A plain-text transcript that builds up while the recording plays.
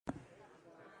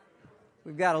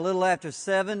We've got a little after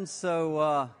 7, so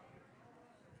I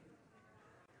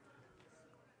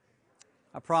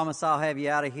promise I'll have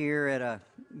you out of here at a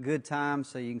good time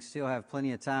so you can still have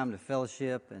plenty of time to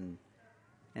fellowship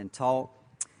and talk.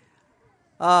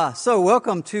 So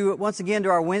welcome once again to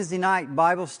our Wednesday night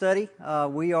Bible study.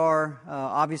 We are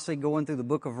obviously going through the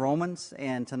book of Romans,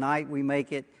 and tonight we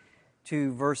make it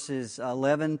to verses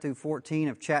 11 through 14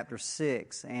 of chapter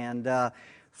 6. And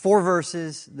 4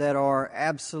 verses that are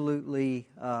absolutely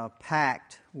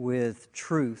packed with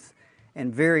truth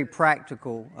and very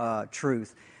practical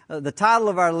truth. The title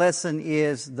of our lesson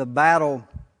is The Battle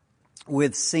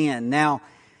with Sin. Now,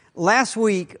 last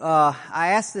week I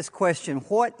asked this question,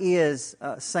 what is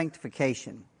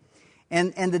sanctification?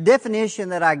 And the definition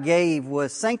that I gave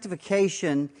was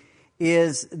sanctification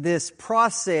is this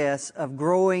process of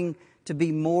growing to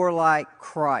be more like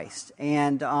Christ.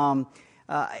 And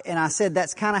I said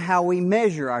that's kind of how we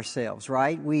measure ourselves,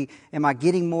 right? Am I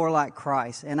getting more like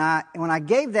Christ? And when I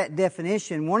gave that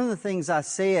definition, one of the things I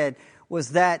said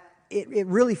was that it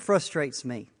really frustrates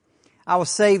me. I was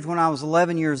saved when I was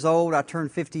 11 years old. I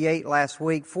turned 58 last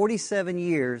week, 47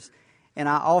 years, and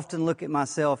I often look at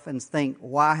myself and think,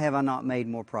 why have I not made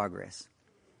more progress?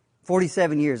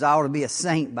 47 years, I ought to be a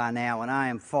saint by now, and I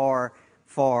am far,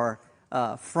 far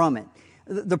from it.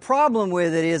 The problem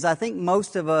with it is I think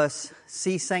most of us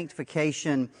see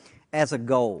sanctification as a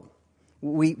goal.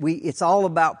 It's all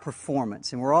about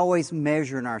performance, and we're always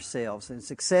measuring ourselves and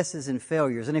successes and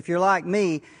failures. And if you're like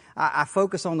me, I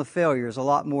focus on the failures a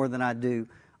lot more than I do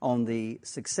on the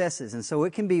successes. And so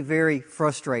it can be very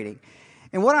frustrating.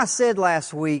 And what I said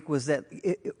last week was that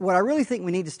what I really think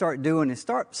we need to start doing is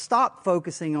stop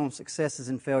focusing on successes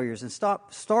and failures and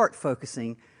start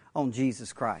focusing on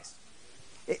Jesus Christ.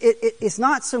 It's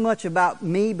not so much about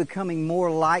me becoming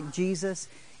more like Jesus.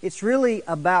 It's really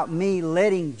about me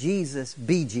letting Jesus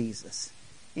be Jesus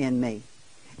in me.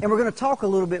 And we're going to talk a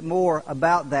little bit more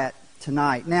about that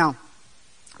tonight. Now,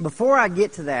 before I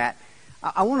get to that,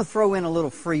 I want to throw in a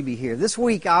little freebie here. This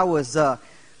week I was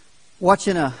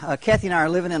watching Kathy and I are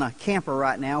living in a camper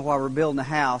right now while we're building a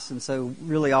house, and so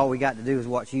really all we got to do is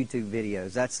watch YouTube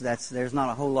videos. There's not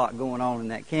a whole lot going on in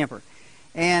that camper.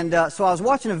 And so I was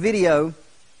watching a video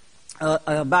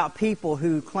about people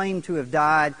who claim to have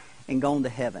died and gone to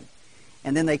heaven.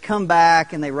 And then they come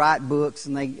back and they write books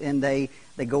and they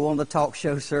go on the talk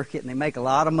show circuit and they make a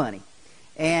lot of money.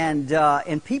 And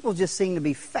people just seem to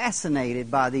be fascinated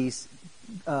by these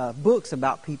books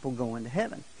about people going to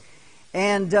heaven.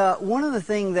 And one of the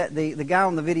things that the guy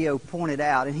on the video pointed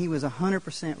out, and he was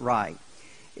 100% right,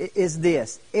 is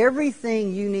this: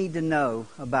 everything you need to know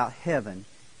about heaven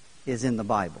is in the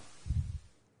Bible.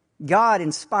 God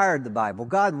inspired the Bible.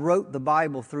 God wrote the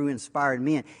Bible through inspired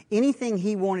men. Anything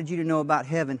He wanted you to know about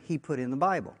heaven, He put in the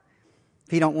Bible.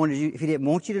 If He didn't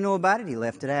want you to know about it, He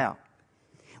left it out.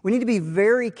 We need to be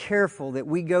very careful that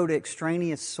we go to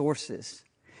extraneous sources.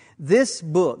 This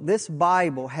book, this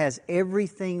Bible, has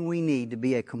everything we need to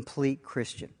be a complete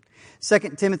Christian. 2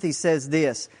 Timothy says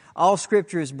this: all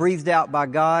Scripture is breathed out by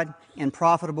God and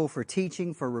profitable for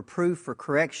teaching, for reproof, for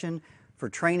correction, for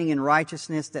training in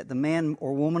righteousness, that the man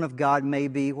or woman of God may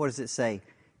be, what does it say?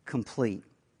 Complete.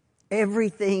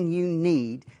 Everything you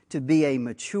need to be a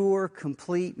mature,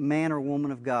 complete man or woman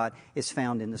of God is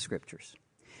found in the Scriptures.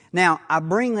 Now, I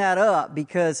bring that up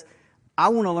because I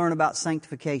want to learn about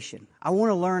sanctification. I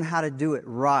want to learn how to do it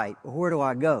right. Where do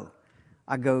I go?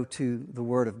 I go to the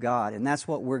Word of God, and that's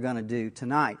what we're going to do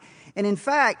tonight. And in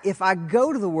fact, if I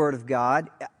go to the Word of God,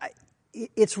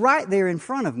 it's right there in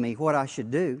front of me what I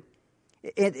should do.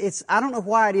 I don't know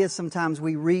why it is sometimes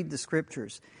we read the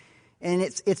Scriptures and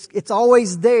it's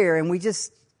always there and we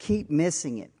just keep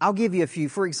missing it. I'll give you a few.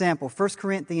 For example, 1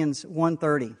 Corinthians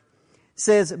 1:30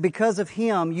 says, because of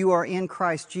Him you are in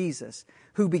Christ Jesus,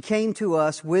 who became to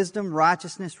us wisdom,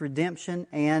 righteousness, redemption,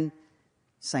 and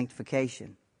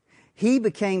sanctification. He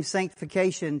became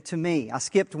sanctification to me. I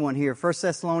skipped one here, 1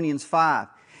 Thessalonians 5.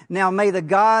 Now may the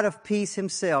God of peace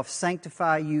Himself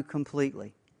sanctify you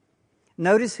completely.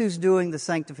 Notice who's doing the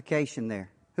sanctification there.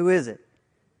 Who is it?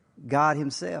 God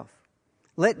Himself.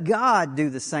 Let God do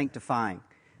the sanctifying.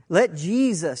 Let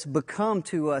Jesus become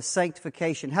to us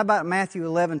sanctification. How about Matthew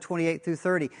 11:28 through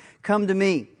 30? Come to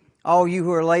me, all you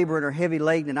who are laboring or heavy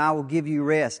laden, and I will give you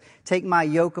rest. Take my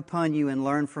yoke upon you and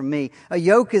learn from me. A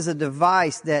yoke is a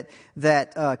device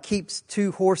that keeps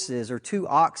two horses or two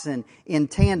oxen in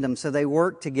tandem so they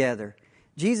work together.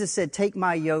 Jesus said, take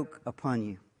my yoke upon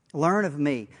you. Learn of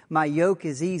me. My yoke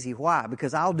is easy. Why?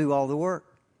 Because I'll do all the work.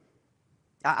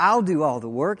 I'll do all the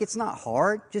work. It's not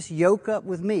hard. Just yoke up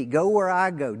with me. Go where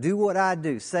I go. Do what I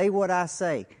do. Say what I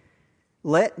say.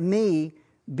 Let me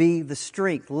be the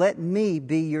strength. Let me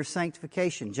be your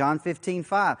sanctification. John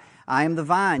 15:5. I am the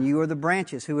vine, you are the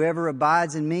branches. Whoever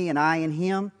abides in me and I in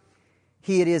him,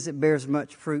 he it is that bears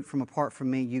much fruit. From apart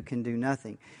from me, you can do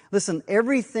nothing. Listen,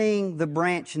 everything the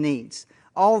branch needs,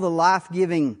 all the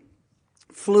life-giving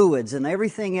fluids and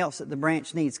everything else that the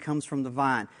branch needs comes from the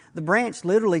vine. The branch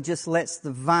literally just lets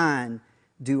the vine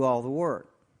do all the work.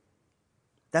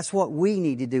 That's what we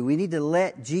need to do. We need to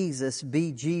let Jesus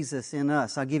be Jesus in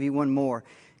us. I'll give you one more.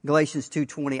 Galatians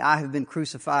 2:20, I have been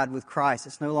crucified with Christ.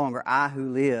 It's no longer I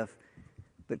who live,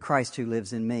 but Christ who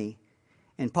lives in me.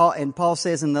 And Paul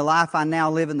says, in the life I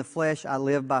now live in the flesh, I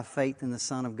live by faith in the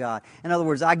Son of God. In other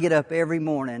words, I get up every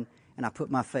morning and I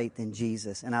put my faith in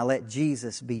Jesus, and I let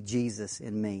Jesus be Jesus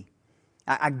in me.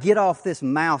 I get off this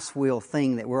mouse wheel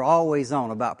thing that we're always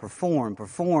on about perform.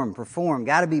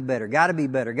 Got to be better. And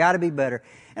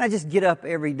I just get up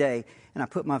every day and I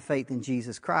put my faith in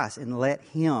Jesus Christ and let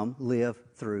Him live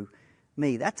through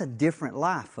me. That's a different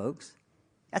life, folks.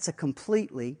 That's a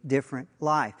completely different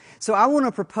life. So I want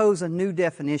to propose a new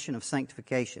definition of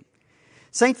sanctification.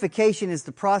 Sanctification is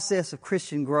the process of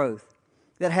Christian growth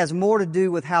that has more to do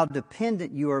with how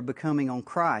dependent you are becoming on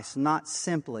Christ, not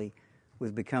simply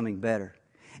with becoming better.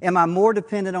 Am I more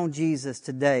dependent on Jesus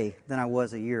today than I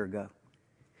was a year ago?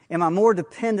 Am I more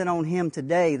dependent on Him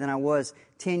today than I was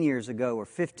 10 years ago or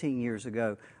 15 years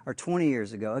ago or 20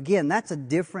 years ago? Again, that's a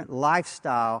different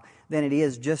lifestyle than it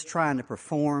is just trying to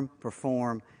perform.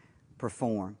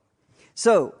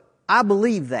 So, I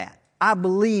believe that. I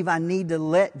believe I need to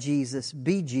let Jesus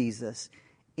be Jesus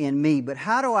in me. But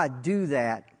how do I do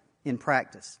that in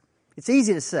practice? It's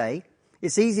easy to say.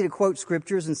 It's easy to quote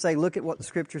scriptures and say, look at what the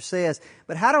scripture says.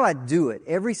 But how do I do it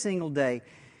every single day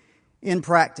in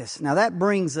practice? Now that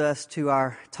brings us to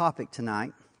our topic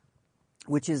tonight,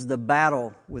 which is the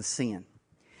battle with sin.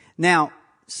 Now,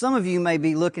 some of you may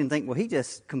be looking and think, well, he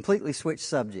just completely switched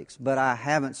subjects, but I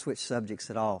haven't switched subjects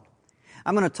at all.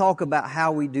 I'm going to talk about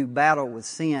how we do battle with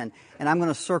sin, and I'm going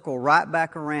to circle right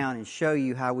back around and show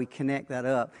you how we connect that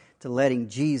up to letting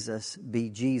Jesus be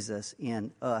Jesus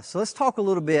in us. So let's talk a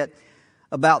little bit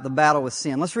about the battle with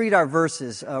sin. Let's read our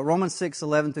verses, Romans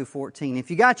 6:11 through 14.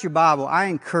 If you got your Bible, I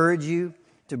encourage you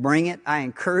to bring it. I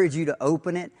encourage you to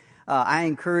open it. I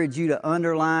encourage you to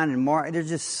underline and mark. There's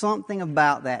just something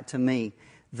about that to me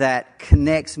that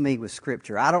connects me with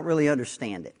Scripture. I don't really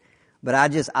understand it, but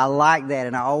I like that,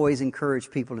 and I always encourage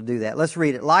people to do that. Let's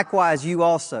read it. Likewise, you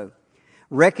also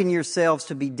reckon yourselves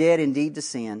to be dead indeed to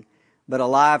sin, but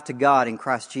alive to God in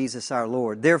Christ Jesus our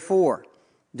Lord. Therefore,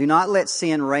 do not let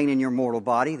sin reign in your mortal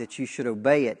body, that you should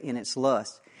obey it in its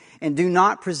lust. And do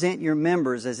not present your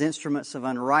members as instruments of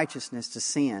unrighteousness to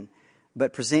sin,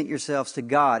 but present yourselves to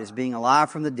God as being alive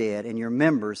from the dead, and your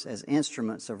members as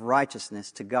instruments of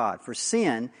righteousness to God. For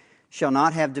sin shall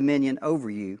not have dominion over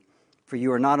you, for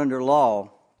you are not under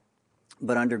law,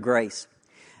 but under grace.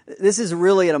 This is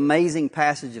really an amazing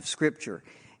passage of Scripture.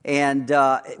 And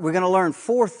we're going to learn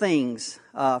four things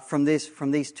from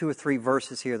these two or three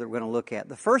verses here that we're going to look at.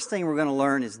 The first thing we're going to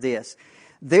learn is this.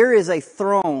 There is a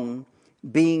throne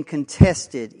being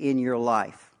contested in your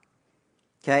life.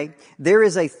 Okay? There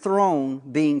is a throne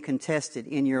being contested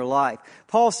in your life.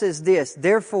 Paul says this,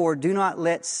 therefore do not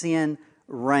let sin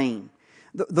reign.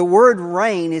 The word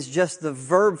reign is just the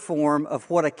verb form of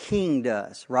what a king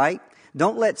does, right?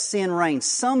 Don't let sin reign.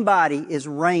 Somebody is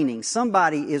reigning.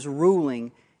 Somebody is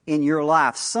ruling in your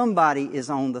life. Somebody is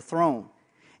on the throne.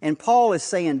 And Paul is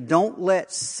saying, don't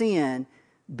let sin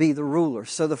be the ruler.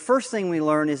 So the first thing we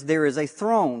learn is there is a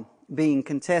throne being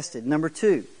contested. Number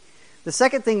two, the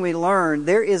second thing we learn,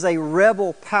 there is a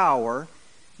rebel power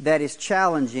that is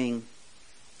challenging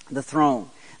the throne.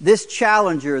 This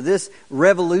challenger, this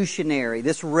revolutionary,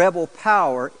 this rebel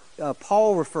power,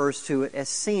 Paul refers to it as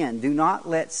sin. Do not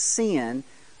let sin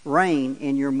reign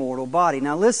in your mortal body.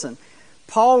 Now listen,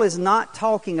 Paul is not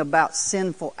talking about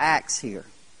sinful acts here.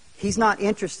 He's not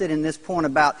interested in this point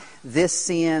about this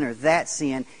sin or that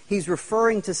sin. He's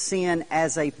referring to sin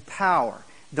as a power.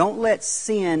 Don't let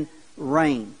sin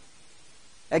reign.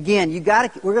 Again,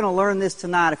 we're going to learn this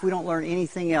tonight if we don't learn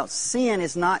anything else. Sin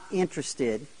is not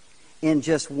interested in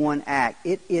just one act.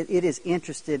 It is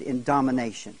interested in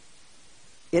domination.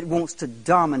 It wants to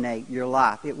dominate your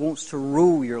life. It wants to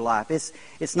rule your life.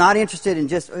 It's not interested in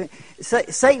just...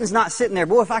 Satan's not sitting there,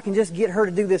 boy, if I can just get her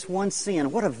to do this one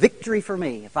sin, what a victory for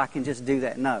me if I can just do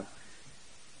that. No.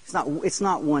 It's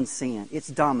not one sin. It's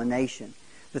domination.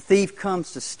 The thief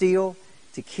comes to steal,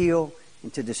 to kill,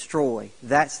 and to destroy.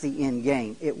 That's the end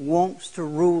game. It wants to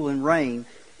rule and reign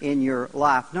in your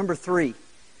life. Number three,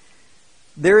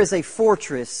 there is a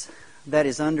fortress that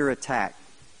is under attack.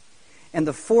 And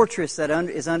the fortress that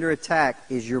is under attack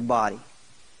is your body.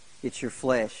 It's your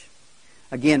flesh.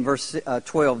 Again, verse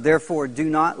 12, therefore do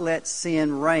not let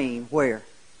sin reign where?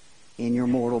 In your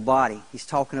mortal body. He's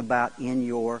talking about in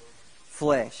your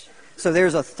flesh. So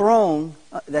there's a throne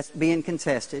that's being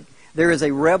contested. There is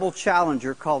a rebel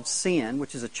challenger called sin,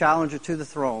 which is a challenger to the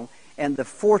throne. And the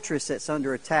fortress that's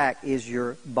under attack is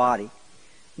your body.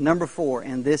 Number 4,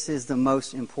 and this is the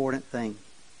most important thing.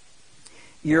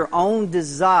 Your own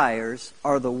desires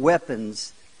are the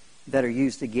weapons that are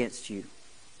used against you.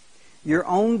 Your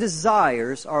own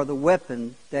desires are the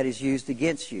weapon that is used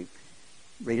against you.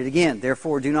 Read it again.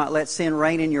 Therefore, do not let sin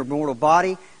reign in your mortal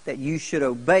body, that you should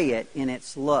obey it in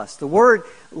its lust. The word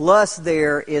lust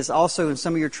there is also in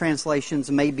some of your translations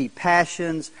may be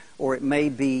passions or it may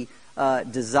be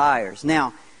desires.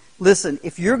 Now, listen,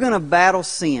 if you're going to battle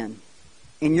sin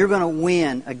and you're going to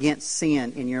win against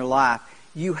sin in your life,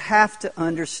 you have to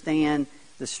understand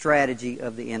the strategy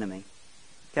of the enemy.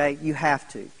 Okay? You have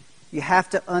to. You have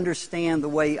to understand the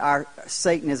way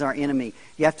Satan is our enemy.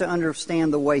 You have to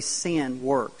understand the way sin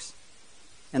works.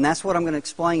 And that's what I'm going to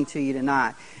explain to you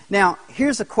tonight. Now,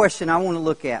 here's a question I want to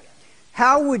look at.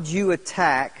 How would you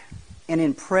attack an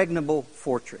impregnable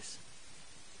fortress?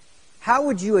 How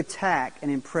would you attack an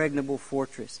impregnable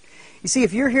fortress? You see,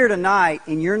 if you're here tonight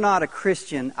and you're not a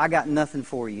Christian, I got nothing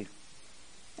for you.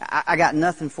 I got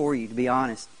nothing for you, to be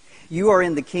honest. You are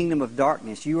in the kingdom of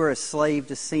darkness. You are a slave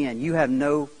to sin. You have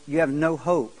no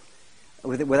hope.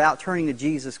 Without turning to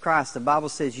Jesus Christ, the Bible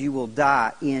says you will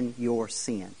die in your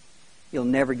sin. You'll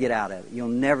never get out of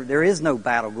it. There is no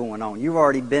battle going on. You've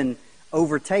already been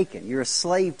overtaken. You're a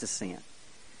slave to sin.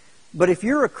 But if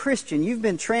you're a Christian, you've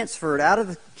been transferred out of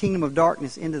the kingdom of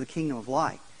darkness into the kingdom of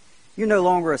light. You're no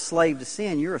longer a slave to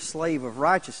sin. You're a slave of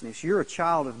righteousness. You're a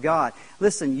child of God.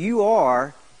 Listen, you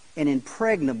are an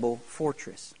impregnable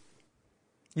fortress.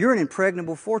 You're an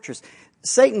impregnable fortress.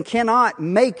 Satan cannot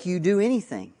make you do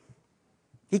anything.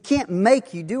 He can't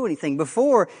make you do anything.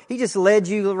 Before, he just led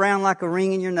you around like a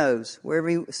ring in your nose, wherever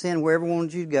he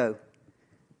wanted you to go.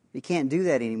 He can't do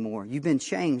that anymore. You've been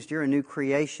changed. You're a new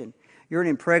creation. You're an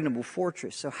impregnable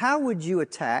fortress. So how would you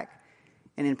attack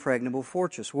an impregnable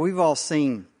fortress? Well, we've all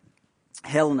seen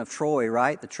Helen of Troy,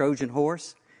 right? The Trojan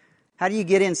horse. How do you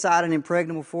get inside an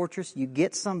impregnable fortress? You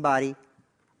get somebody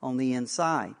on the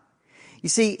inside. You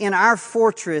see, in our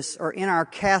fortress or in our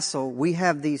castle, we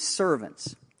have these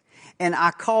servants. And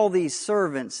I call these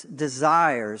servants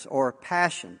desires or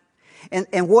passion.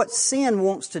 And what sin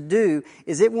wants to do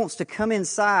is it wants to come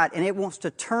inside and it wants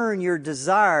to turn your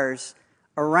desires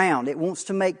around. It wants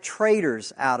to make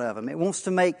traitors out of them. It wants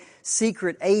to make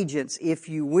secret agents, if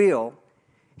you will.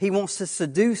 He wants to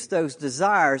seduce those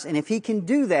desires. And if he can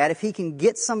do that, if he can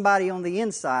get somebody on the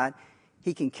inside,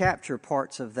 he can capture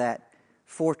parts of that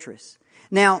fortress.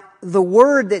 Now, the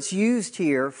word that's used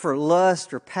here for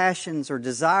lust or passions or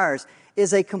desires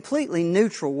is a completely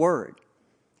neutral word.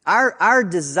 Our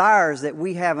desires that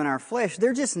we have in our flesh,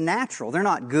 they're just natural. They're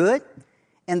not good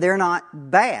and they're not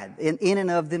bad in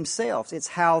and of themselves. It's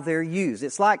how they're used.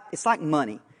 It's like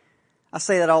money. I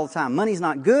say that all the time. Money's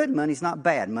not good, money's not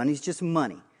bad. Money's just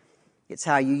money. It's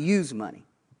how you use money,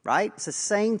 right? It's the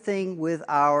same thing with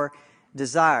our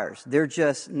desires. They're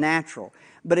just natural.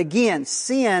 But again,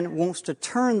 sin wants to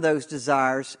turn those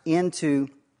desires into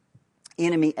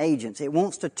enemy agents. It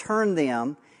wants to turn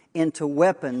them into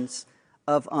weapons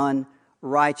of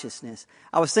unrighteousness.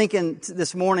 I was thinking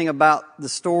this morning about the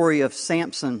story of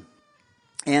Samson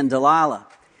and Delilah.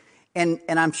 And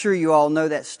I'm sure you all know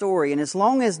that story. And as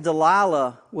long as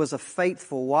Delilah was a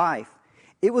faithful wife,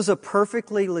 it was a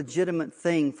perfectly legitimate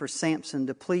thing for Samson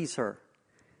to please her.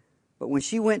 But when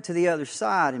she went to the other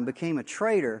side and became a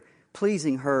traitor,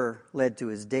 pleasing her led to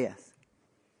his death.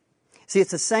 See,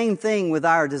 it's the same thing with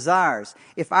our desires.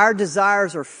 If our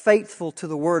desires are faithful to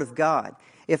the Word of God,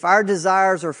 if our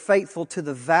desires are faithful to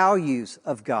the values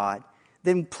of God,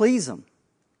 then please them.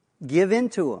 Give in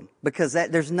to them, because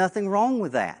there's nothing wrong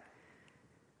with that.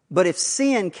 But if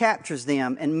sin captures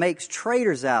them and makes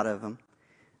traitors out of them,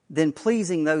 then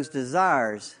pleasing those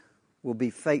desires will be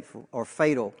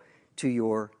fatal to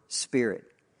your spirit.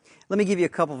 Let me give you a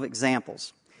couple of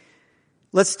examples.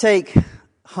 Let's take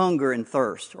hunger and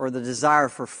thirst, or the desire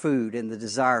for food and the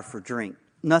desire for drink.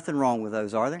 Nothing wrong with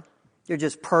those, are there? They're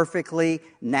just perfectly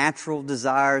natural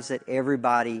desires that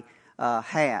everybody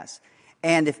has.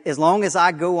 And as long as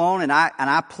I go on and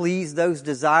I please those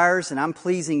desires and I'm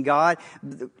pleasing God,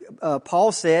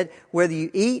 Paul said, whether you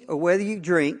eat or whether you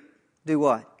drink, do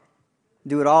what?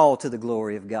 Do it all to the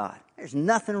glory of God. There's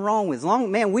nothing wrong with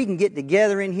it. We can get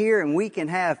together in here and we can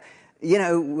have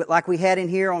like we had in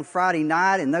here on Friday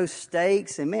night, and those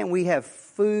steaks, and man, we have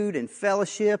food and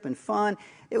fellowship and fun.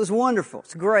 It was wonderful.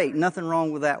 It's great. Nothing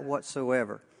wrong with that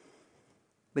whatsoever.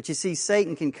 But you see,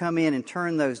 Satan can come in and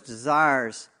turn those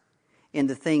desires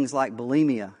into things like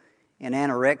bulimia and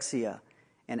anorexia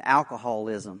and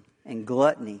alcoholism and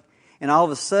gluttony. And all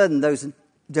of a sudden,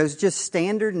 those just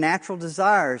standard natural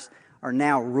desires are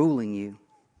now ruling you.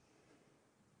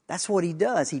 That's what he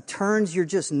does. He turns your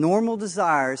just normal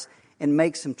desires and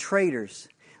makes them traitors.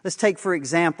 Let's take, for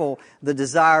example, the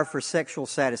desire for sexual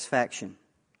satisfaction.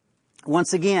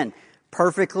 Once again,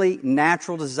 perfectly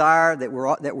natural desire that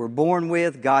we're born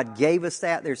with. God gave us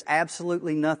that. There's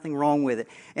absolutely nothing wrong with it.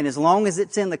 And as long as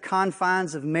it's in the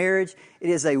confines of marriage, it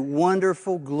is a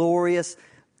wonderful, glorious,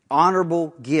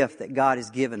 honorable gift that God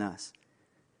has given us.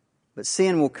 But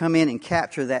sin will come in and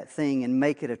capture that thing and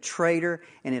make it a traitor,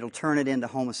 and it'll turn it into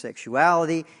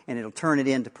homosexuality, and it'll turn it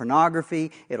into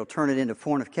pornography, it'll turn it into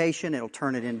fornication, it'll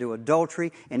turn it into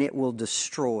adultery, and it will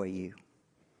destroy you.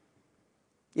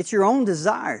 It's your own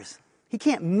desires. He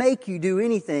can't make you do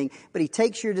anything, but He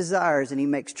takes your desires and He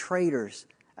makes traitors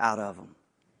out of them.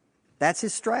 That's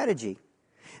His strategy.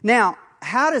 Now,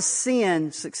 how does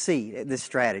sin succeed at this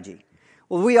strategy?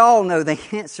 Well, we all know the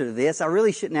answer to this. I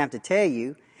really shouldn't have to tell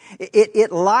you.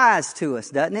 It lies to us,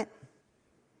 doesn't it?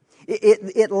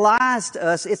 It lies to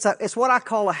us. It's what I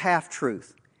call a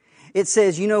half-truth. It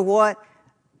says, you know what?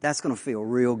 That's going to feel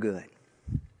real good.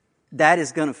 That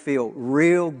is going to feel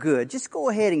real good. Just go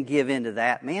ahead and give in to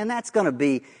that, man. It's going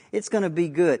to be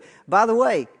good. By the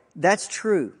way, that's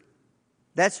true.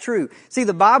 That's true. See,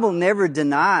 the Bible never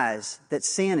denies that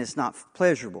sin is not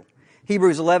pleasurable.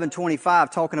 Hebrews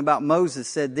 11:25, talking about Moses,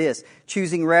 said this,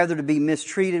 choosing rather to be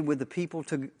mistreated with the people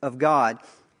of God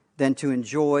than to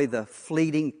enjoy the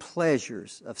fleeting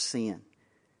pleasures of sin.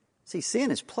 See,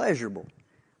 sin is pleasurable.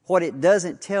 What it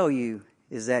doesn't tell you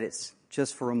is that it's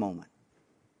just for a moment.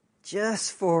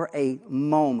 Just for a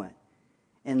moment.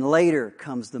 And later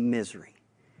comes the misery.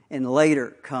 And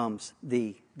later comes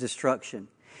the destruction.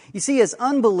 You see, as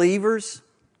unbelievers,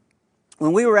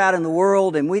 when we were out in the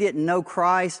world and we didn't know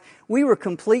Christ, we were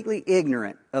completely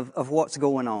ignorant of what's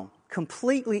going on.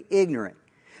 Completely ignorant.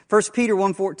 1 Peter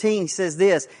 1:14 says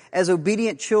this, as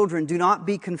obedient children, do not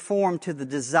be conformed to the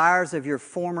desires of your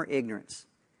former ignorance.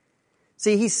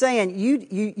 See, he's saying,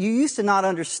 you used to not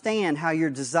understand how your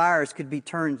desires could be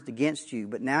turned against you,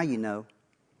 but now you know.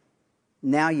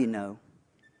 Now you know.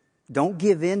 Don't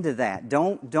give in to that.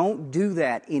 Don't do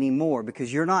that anymore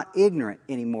because you're not ignorant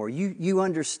anymore. You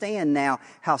understand now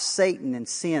how Satan and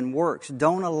sin works.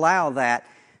 Don't allow that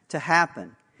to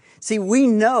happen. See, we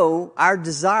know our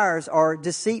desires are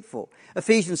deceitful.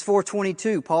 Ephesians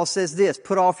 4:22, Paul says this,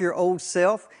 put off your old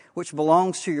self, which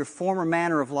belongs to your former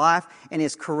manner of life and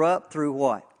is corrupt through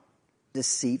what?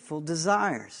 Deceitful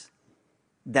desires.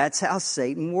 That's how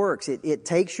Satan works. It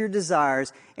takes your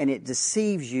desires and it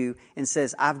deceives you and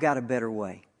says, I've got a better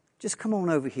way. Just come on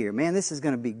over here. Man, this is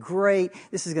going to be great.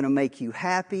 This is going to make you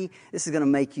happy. This is going to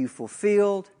make you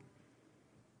fulfilled.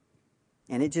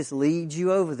 And it just leads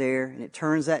you over there and it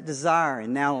turns that desire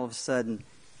and now all of a sudden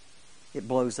it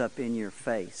blows up in your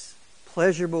face.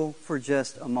 Pleasurable for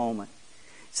just a moment.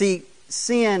 See,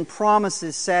 sin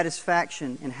promises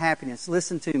satisfaction and happiness.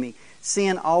 Listen to me.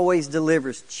 Sin always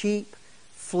delivers cheap,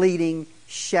 fleeting,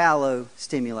 shallow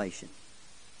stimulation.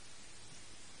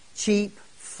 Cheap,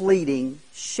 fleeting,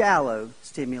 shallow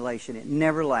stimulation. It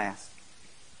never lasts.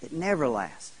 It never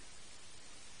lasts.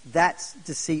 That's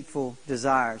deceitful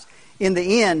desires. In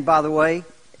the end, by the way,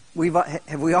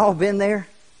 have we all been there?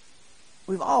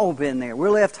 We've all been there. We're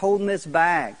left holding this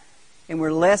bag. And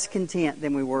we're less content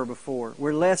than we were before.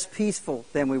 We're less peaceful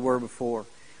than we were before.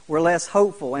 We're less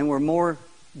hopeful and we're more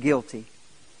guilty.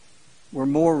 We're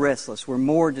more restless. We're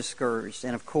more discouraged.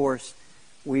 And of course,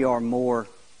 we are more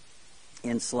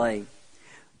enslaved.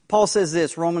 Paul says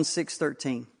this, Romans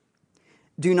 6:13.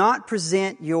 Do not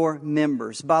present your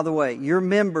members. By the way, your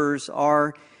members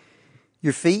are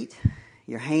your feet,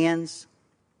 your hands,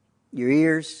 your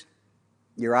ears,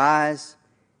 your eyes,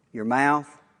 your mouth.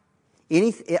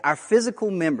 Our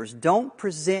physical members. Don't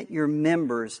present your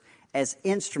members as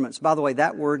instruments. By the way,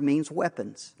 that word means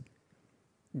weapons.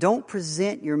 Don't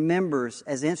present your members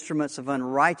as instruments of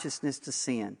unrighteousness to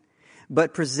sin,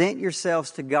 but present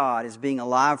yourselves to God as being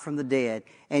alive from the dead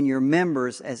and your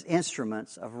members as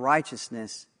instruments of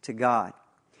righteousness to God.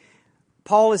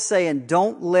 Paul is saying,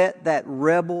 don't let that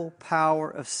rebel power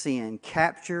of sin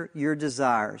capture your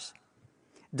desires.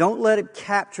 Don't let it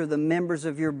capture the members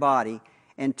of your body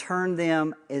and turn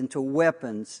them into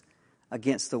weapons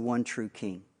against the one true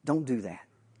King. Don't do that.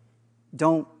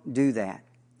 Don't do that.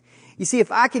 You see,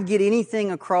 if I could get anything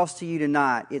across to you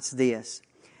tonight, it's this.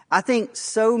 I think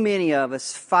so many of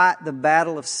us fight the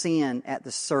battle of sin at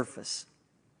the surface.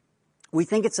 We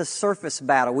think it's a surface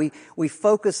battle. We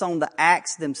focus on the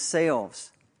acts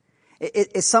themselves.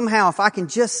 It's somehow, if I can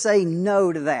just say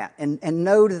no to that, and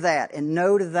no to that, and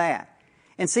no to that.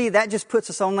 And see, that just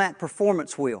puts us on that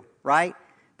performance wheel, right?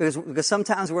 Because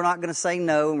sometimes we're not going to say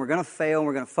no, and we're going to fail, and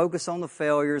we're going to focus on the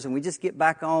failures, and we just get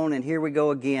back on, and here we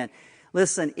go again.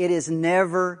 Listen, it is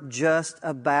never just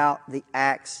about the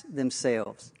acts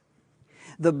themselves.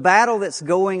 The battle that's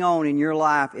going on in your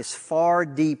life is far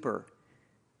deeper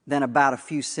than about a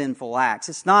few sinful acts.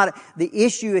 It's not, the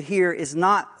issue here is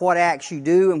not what acts you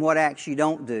do and what acts you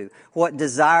don't do, what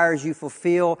desires you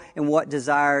fulfill and what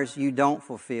desires you don't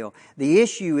fulfill. The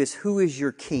issue is, who is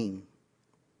your king?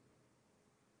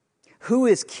 Who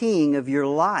is king of your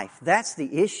life? That's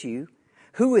the issue.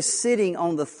 Who is sitting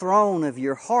on the throne of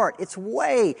your heart?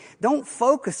 Don't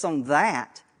focus on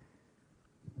that.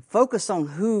 Focus on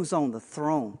who's on the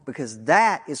throne, because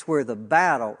that is where the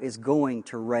battle is going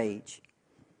to rage.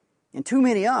 And too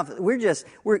many of us,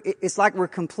 it's like we're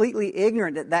completely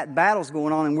ignorant that battle's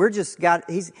going on,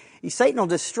 and Satan will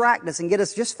distract us and get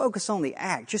us, just focus on the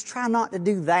act. Just try not to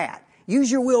do that. Use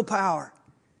your willpower.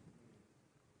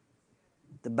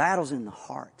 The battle's in the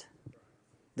heart.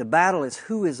 The battle is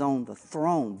who is on the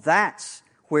throne. That's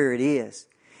where it is.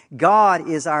 God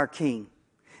is our King.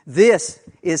 This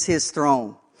is His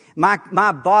throne. My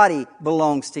body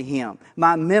belongs to Him.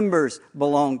 My members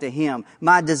belong to Him.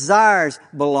 My desires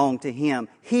belong to Him.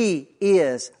 He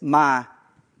is my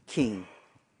King.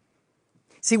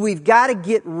 See, we've got to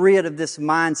get rid of this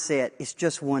mindset, it's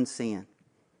just one sin.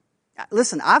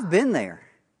 Listen, I've been there.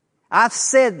 I've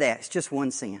said that. It's just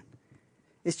one sin.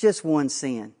 It's just one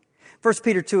sin. 1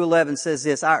 Peter 2:11 says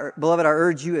this, Beloved, I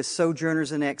urge you as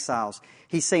sojourners and exiles.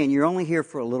 He's saying you're only here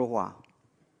for a little while.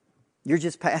 You're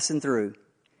just passing through.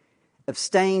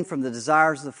 Abstain from the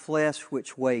desires of the flesh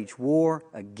which wage war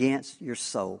against your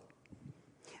soul.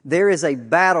 There is a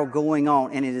battle going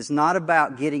on, and it is not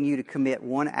about getting you to commit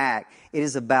one act. It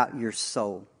is about your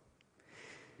soul.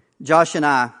 Josh and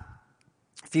I,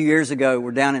 a few years ago,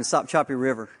 were down in Sopchoppy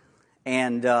River,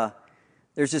 and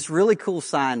there's this really cool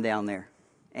sign down there.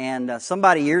 And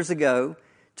somebody years ago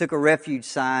took a refuge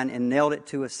sign and nailed it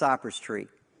to a cypress tree.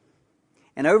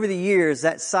 And over the years,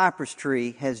 that cypress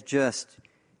tree has just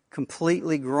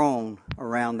completely grown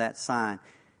around that sign.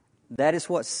 That is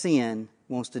what sin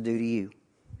wants to do to you.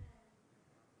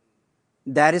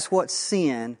 That is what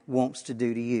sin wants to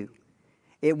do to you.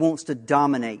 It wants to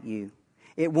dominate you.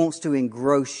 It wants to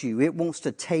engross you. It wants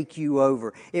to take you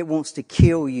over. It wants to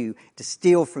kill you, to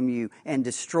steal from you, and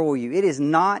destroy you. It is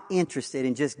not interested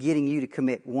in just getting you to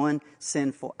commit one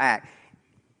sinful act.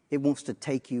 It wants to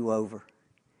take you over.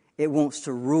 It wants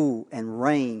to rule and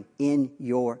reign in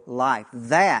your life.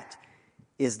 That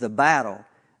is the battle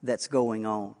that's going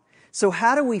on. So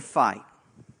how do we fight?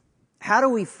 How do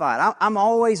we fight? I'm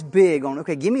always big on,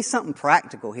 okay, give me something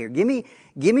practical here. Give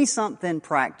me something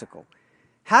practical.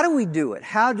 How do we do it?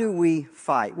 How do we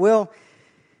fight? Well,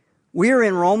 we're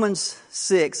in Romans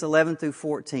 6:11 through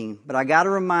 14, but I got to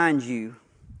remind you,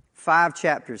 5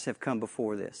 chapters have come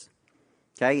before this.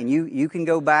 Okay, and you can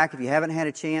go back, if you haven't had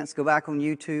a chance, go back on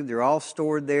YouTube. They're all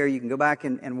stored there. You can go back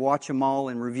and watch them all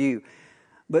and review.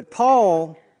 But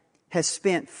Paul has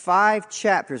spent 5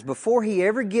 chapters before he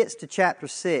ever gets to chapter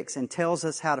 6 and tells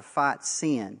us how to fight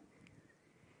sin.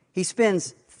 He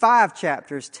spends 5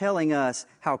 chapters telling us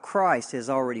how Christ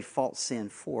has already fought sin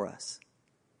for us.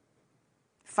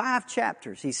 5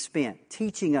 chapters he spent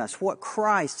teaching us what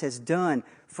Christ has done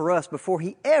for us before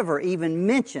he ever even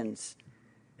mentions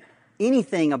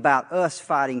anything about us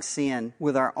fighting sin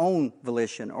with our own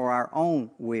volition or our own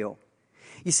will.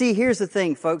 You see, here's the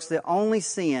thing, folks. The only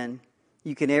sin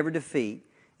you can ever defeat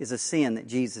is a sin that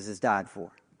Jesus has died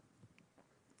for.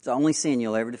 It's the only sin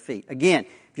you'll ever defeat. Again,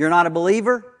 if you're not a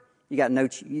believer,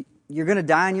 you're going to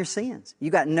die in your sins.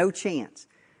 You got no chance.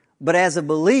 But as a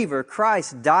believer,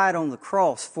 Christ died on the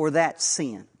cross for that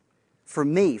sin. For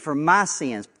me, for my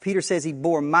sins. Peter says He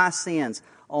bore my sins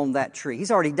on that tree.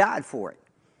 He's already died for it.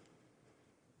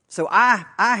 So I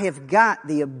have got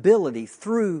the ability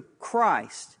through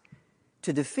Christ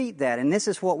to defeat that. And this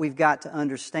is what we've got to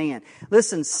understand.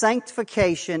 Listen,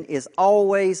 sanctification is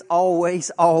always,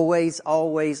 always, always,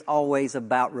 always, always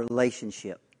about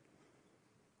relationship.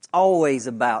 It's always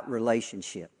about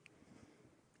relationship.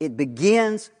 It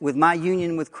begins with my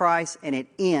union with Christ and it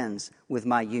ends with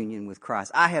my union with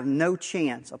Christ. I have no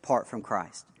chance apart from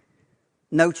Christ.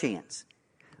 No chance.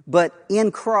 But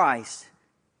in Christ,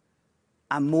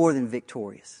 I'm more than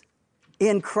victorious.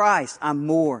 In Christ, I'm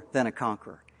more than a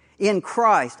conqueror. In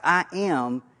Christ, I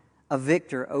am a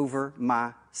victor over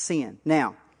my sin.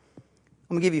 Now, I'm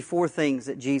going to give you 4 things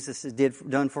that Jesus has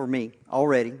done for me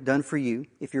already, done for you,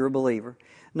 if you're a believer.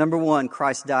 Number 1,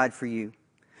 Christ died for you.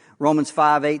 Romans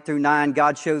 5:8-9,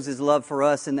 God shows His love for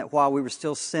us in that while we were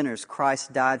still sinners,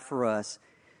 Christ died for us.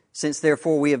 Since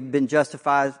therefore we have been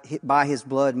justified by His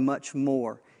blood, much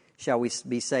more shall we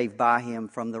be saved by Him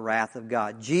from the wrath of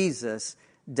God. Jesus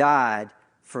died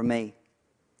for me.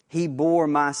 He bore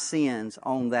my sins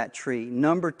on that tree.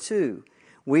 Number 2,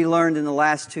 we learned in the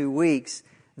last 2 weeks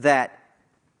that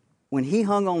when He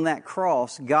hung on that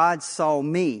cross, God saw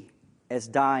me as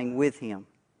dying with Him.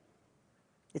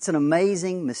 It's an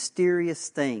amazing, mysterious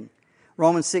thing.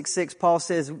 Romans 6:6, Paul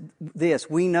says this,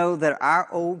 we know that our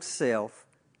old self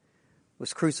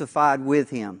was crucified with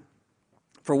Him.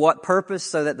 For what purpose?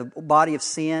 So that the body of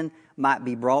sin might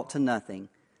be brought to nothing,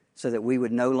 so that we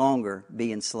would no longer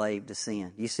be enslaved to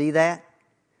sin. You see that?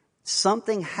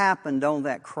 Something happened on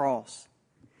that cross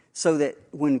so that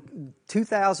when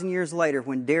 2,000 years later,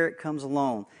 when Derek comes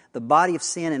along, the body of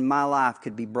sin in my life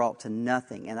could be brought to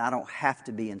nothing and I don't have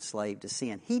to be enslaved to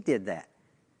sin. He did that.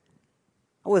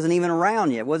 I wasn't even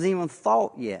around yet, wasn't even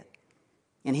thought yet.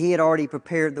 And He had already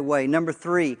prepared the way. Number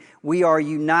 3, we are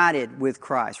united with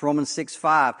Christ. Romans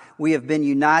 6:5, we have been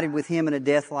united with Him in a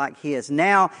death like His.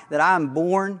 Now that I'm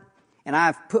born and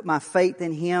I've put my faith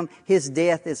in Him, His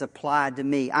death is applied to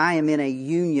me. I am in a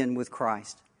union with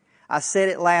Christ. I said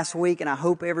it last week and I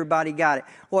hope everybody got it.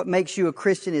 What makes you a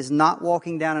Christian is not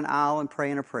walking down an aisle and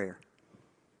praying a prayer.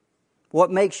 What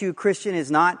makes you a Christian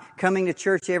is not coming to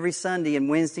church every Sunday and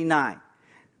Wednesday night.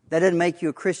 That doesn't make you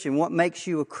a Christian. What makes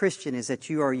you a Christian is that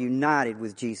you are united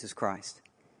with Jesus Christ.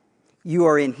 You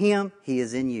are in Him, He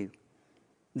is in you.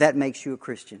 That makes you a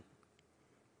Christian.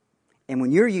 And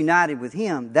when you're united with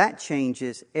Him, that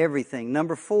changes everything.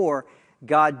 Number 4,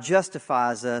 God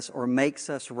justifies us or makes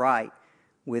us right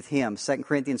with Him. 2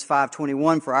 Corinthians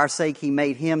 5:21, for our sake He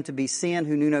made Him to be sin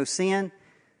who knew no sin,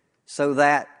 so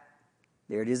that,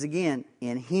 there it is again,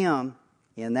 in Him,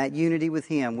 in that unity with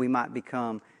Him, we might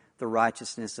become the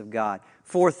righteousness of God.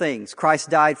 4 things. Christ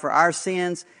died for our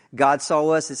sins. God saw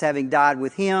us as having died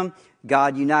with Him.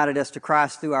 God united us to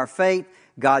Christ through our faith.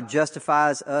 God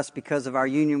justifies us because of our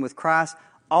union with Christ.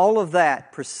 All of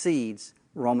that precedes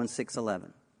Romans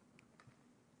 6:11.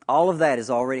 All of that has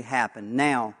already happened.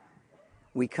 Now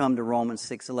we come to Romans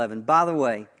 6:11. By the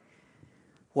way,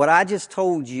 what I just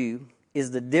told you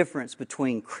is the difference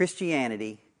between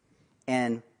Christianity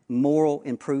and moral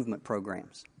improvement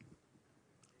programs.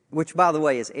 Which, by the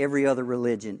way, is every other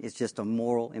religion. Is just a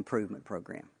moral improvement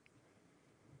program.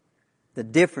 The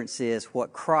difference is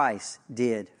what Christ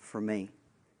did for me.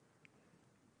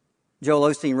 Joel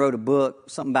Osteen wrote a book,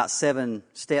 something about 7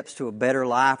 steps to a better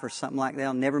life or something like that.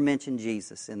 I'll never mention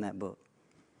Jesus in that book.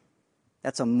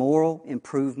 That's a moral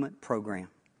improvement program.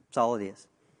 That's all it is.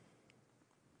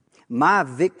 My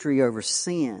victory over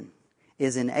sin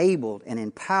is enabled and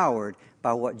empowered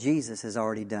by what Jesus has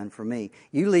already done for me.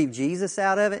 You leave Jesus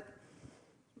out of it,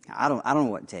 I don't know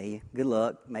what to tell you. Good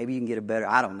luck. Maybe you can get a better,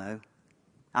 I don't know.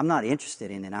 I'm not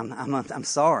interested in it. I'm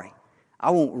sorry.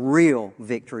 I want real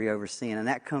victory over sin, and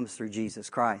that comes through Jesus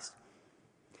Christ.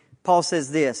 Paul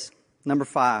says this, number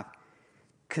 5,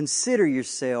 consider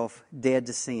yourself dead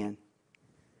to sin.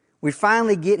 We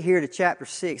finally get here to chapter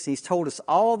 6, and he's told us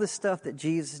all the stuff that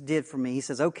Jesus did for me. He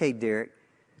says, okay, Derek,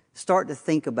 start to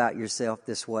think about yourself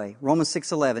this way. Romans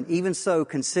 6:11, even so,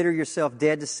 consider yourself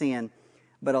dead to sin,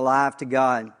 but alive to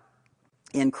God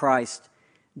in Christ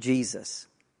Jesus.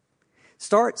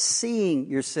 Start seeing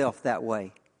yourself that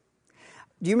way.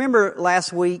 Do you remember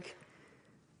last week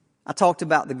I talked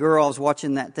about the girl, I was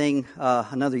watching that thing,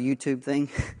 another YouTube thing,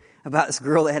 about this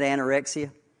girl that had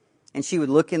anorexia. And she would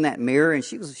look in that mirror and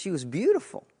she was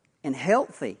beautiful and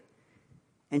healthy.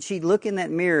 And she'd look in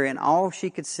that mirror and all she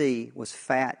could see was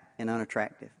fat and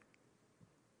unattractive.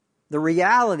 The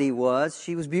reality was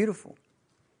she was beautiful,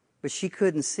 but she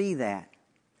couldn't see that.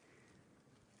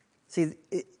 See,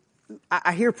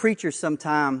 I hear preachers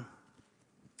sometime,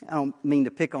 I don't mean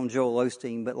to pick on Joel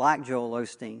Osteen, but like Joel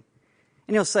Osteen.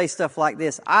 And he'll say stuff like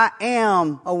this, I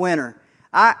am a winner.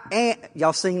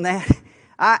 Y'all seen that?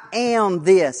 I am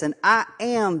this and I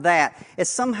am that. As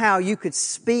somehow you could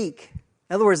speak.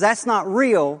 In other words, that's not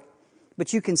real,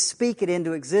 but you can speak it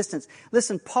into existence.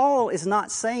 Listen, Paul is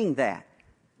not saying that.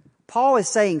 Paul is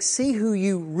saying, see who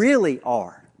you really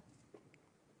are.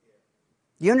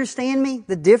 You understand me?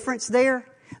 The difference there?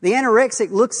 The anorexic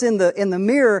looks in the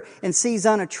mirror and sees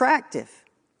unattractive.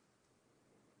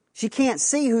 She can't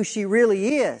see who she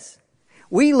really is.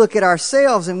 We look at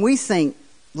ourselves and we think,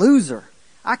 loser.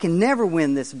 I can never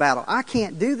win this battle. I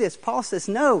can't do this. Paul says,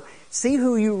 no, see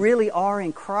who you really are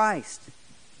in Christ.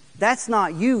 That's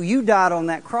not you. You died on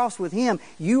that cross with Him.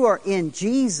 You are in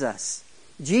Jesus.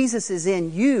 Jesus is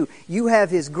in you. You have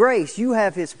His grace. You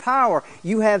have His power.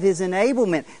 You have His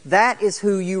enablement. That is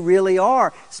who you really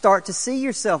are. Start to see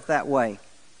yourself that way.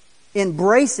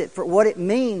 Embrace it for what it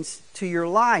means to your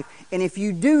life. And if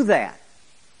you do that,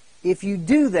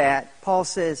 Paul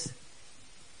says,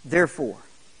 therefore,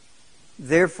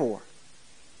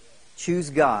 choose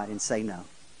God and say no.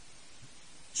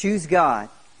 Choose God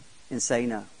and say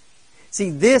no.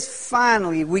 See,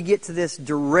 finally, we get to this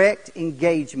direct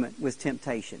engagement with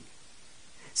temptation.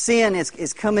 Sin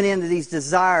is coming into these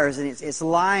desires and it's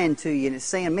lying to you and it's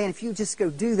saying, man, if you just go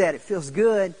do that, it feels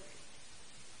good.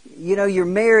 You know, you're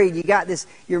married, you got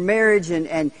your marriage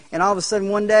and all of a sudden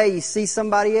one day you see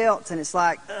somebody else and it's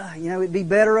like, it'd be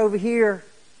better over here.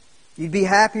 You'd be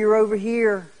happier over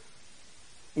here.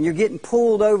 And you're getting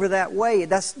pulled over that way.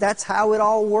 That's how it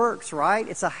all works, right?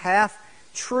 It's a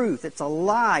half-truth. It's a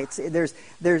lie.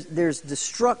 There's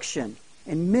destruction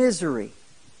and misery.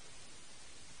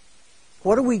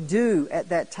 What do we do at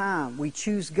that time? We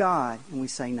choose God and we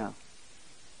say no.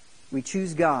 We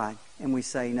choose God and we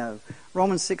say no.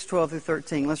 Romans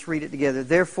 6:12-13. Let's read it together.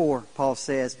 Therefore, Paul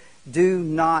says, do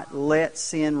not let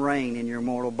sin reign in your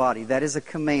mortal body. That is a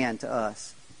command to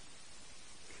us.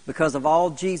 Because of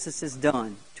all Jesus has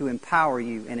done to empower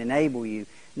you and enable you,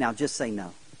 now just say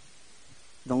no.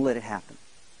 Don't let it happen.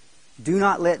 Do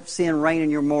not let sin reign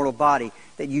in your mortal body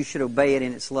that you should obey it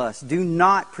in its lust. Do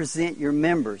not present your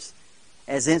members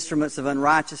as instruments of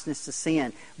unrighteousness to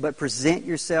sin, but present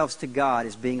yourselves to God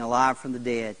as being alive from the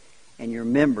dead and your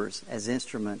members as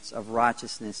instruments of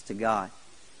righteousness to God.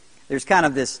 There's kind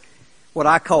of this, what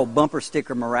I call bumper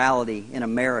sticker morality in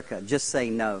America. Just say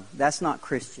no. That's not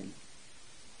Christian.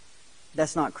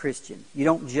 That's not Christian. You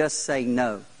don't just say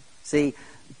no. See,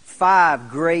 5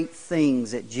 great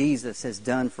things that Jesus has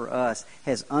done for us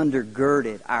has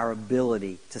undergirded our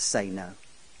ability to say no.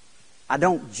 I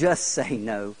don't just say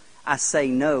no. I say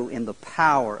no in the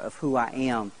power of who I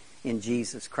am in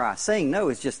Jesus Christ. Saying no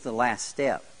is just the last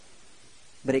step.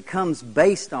 But it comes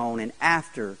based on and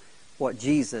after what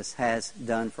Jesus has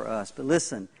done for us. But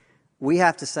listen, we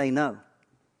have to say no.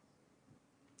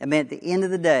 I mean, at the end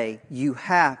of the day, you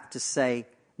have to say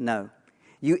no.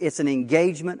 It's an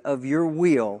engagement of your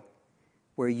will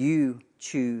where you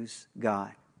choose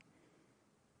God.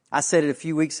 I said it a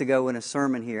few weeks ago in a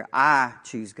sermon here. I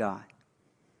choose God.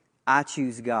 I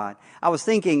choose God. I was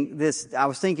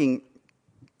thinking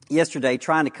yesterday,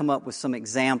 trying to come up with some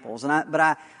examples, but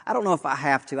I don't know if I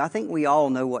have to. I think we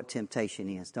all know what temptation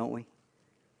is, don't we?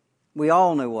 We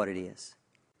all know what it is.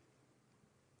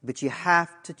 But you have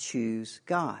to choose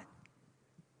God.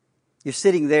 You're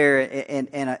sitting there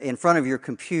in front of your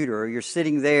computer, or you're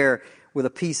sitting there with a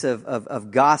piece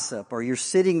of gossip, or you're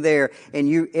sitting there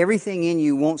and everything in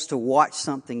you wants to watch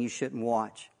something you shouldn't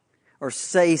watch, or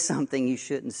say something you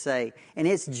shouldn't say, and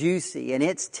it's juicy and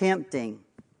it's tempting.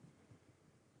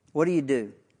 What do?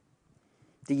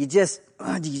 Do you just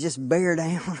bear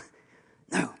down?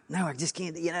 No, I just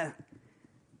can't,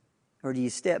 Or do you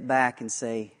step back and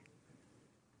say,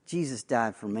 Jesus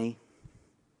died for me.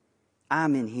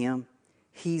 I'm in Him.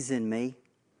 He's in me.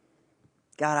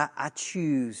 God, I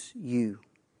choose you.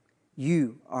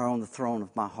 You are on the throne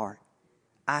of my heart.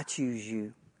 I choose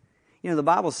you. The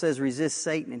Bible says resist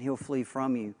Satan and he'll flee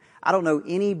from you. I don't know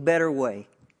any better way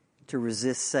to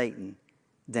resist Satan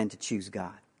than to choose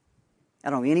God. I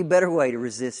don't know any better way to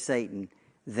resist Satan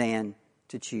than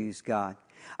to choose God.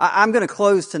 I'm going to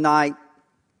close tonight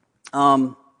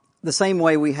the same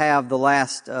way we have the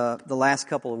last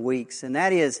couple of weeks, and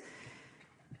that is,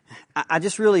 I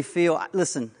just really feel.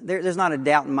 Listen, there's not a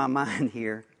doubt in my mind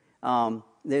here.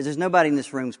 There's nobody in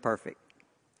this room's perfect.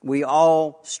 We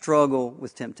all struggle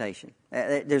with temptation.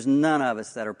 There's none of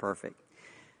us that are perfect.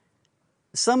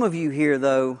 Some of you here,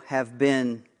 though, have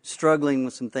been struggling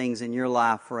with some things in your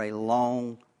life for a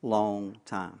long, long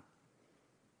time.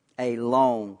 A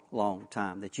long, long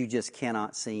time that you just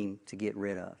cannot seem to get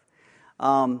rid of.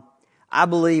 I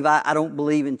don't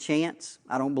believe in chance.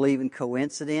 I don't believe in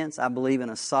coincidence. I believe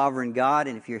in a sovereign God,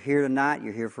 and if you're here tonight,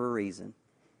 you're here for a reason.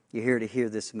 You're here to hear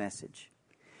this message.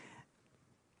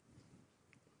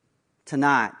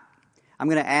 Tonight, I'm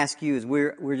going to ask you, as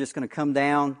we're just going to come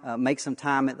down, make some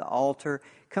time at the altar,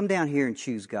 come down here and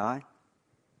choose God.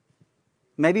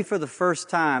 Maybe for the first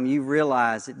time you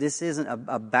realize that this isn't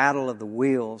a battle of the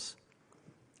wills,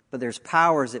 but there's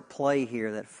powers at play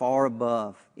here that far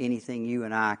above anything you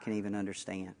and I can even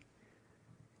understand.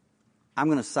 I'm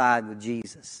going to side with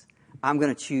Jesus. I'm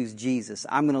going to choose Jesus.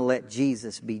 I'm going to let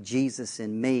Jesus be Jesus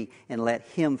in me and let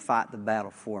Him fight the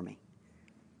battle for me.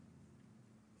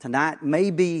 Tonight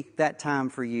may be that time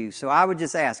for you. So I would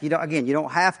just ask, you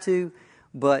don't have to,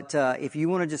 but if you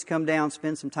want to just come down,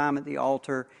 spend some time at the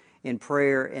altar in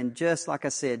prayer, and just like I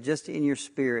said, just in your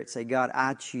spirit, say, God,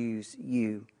 I choose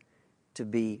you to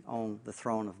be on the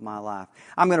throne of my life.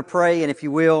 I'm going to pray, and if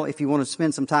you want to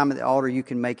spend some time at the altar, you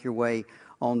can make your way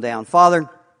on down. Father,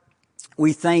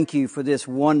 we thank you for this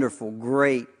wonderful,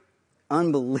 great,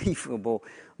 unbelievable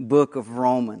book of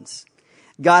Romans.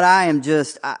 God,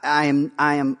 I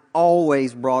am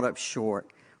always brought up short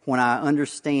when I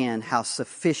understand how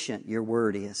sufficient your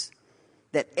word is.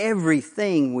 That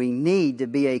everything we need to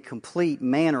be a complete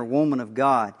man or woman of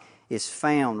God is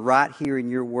found right here in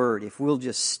your word, if we'll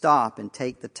just stop and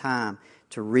take the time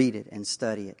to read it and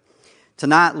study it.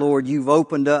 Tonight, Lord, you've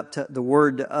opened up the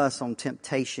word to us on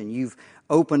temptation. You've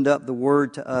opened up the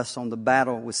word to us on the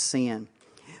battle with sin.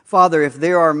 Father, if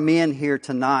there are men here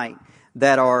tonight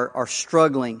that are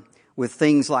struggling with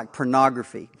things like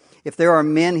pornography, if there are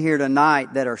men here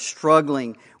tonight that are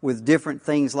struggling with different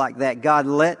things like that, God,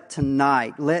 let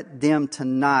them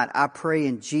tonight, I pray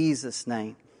in Jesus'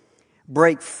 name,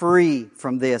 break free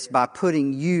from this by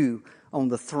putting you on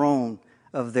the throne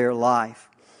of their life.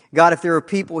 God, if there are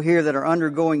people here that are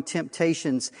undergoing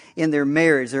temptations in their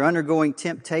marriage, they're undergoing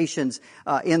temptations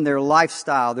in their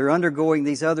lifestyle, they're undergoing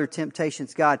these other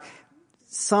temptations, God,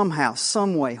 somehow,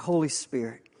 some way, Holy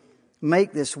Spirit,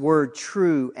 make this word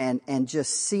true and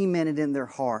just cement it in their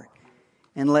heart.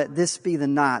 And let this be the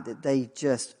night that they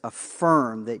just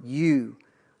affirm that you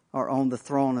are on the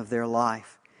throne of their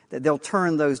life. That they'll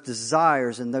turn those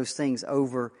desires and those things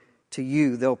over to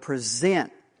you. They'll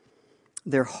present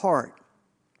their heart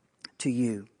to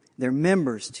you, their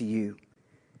members to you,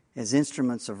 as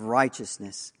instruments of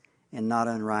righteousness and not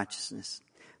unrighteousness.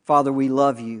 Father, we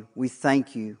love you. We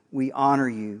thank you. We honor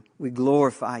you. We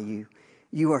glorify you.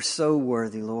 You are so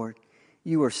worthy, Lord.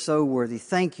 You are so worthy.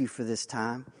 Thank you for this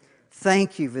time.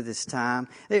 Thank you for this time.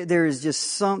 There is just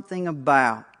something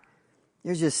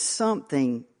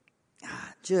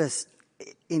just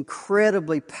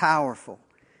incredibly powerful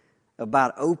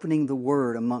about opening the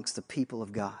Word amongst the people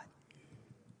of God.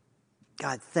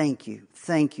 God, thank you.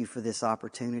 Thank you for this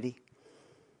opportunity.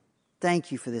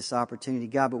 Thank you for this opportunity,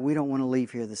 God, but we don't want to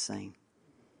leave here the same.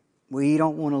 We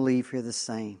don't want to leave here the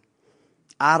same.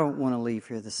 I don't want to leave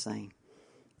here the same.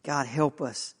 God, help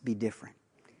us be different.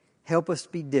 Help us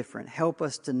be different. Help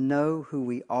us to know who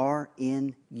we are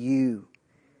in you.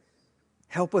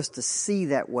 Help us to see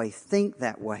that way, think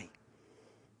that way.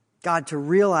 God, to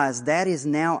realize that is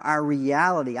now our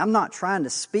reality. I'm not trying to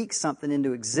speak something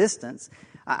into existence.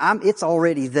 It's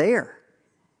already there.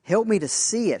 Help me to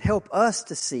see it. Help us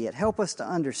to see it. Help us to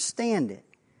understand it.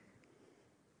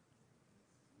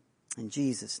 In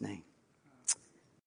Jesus' name.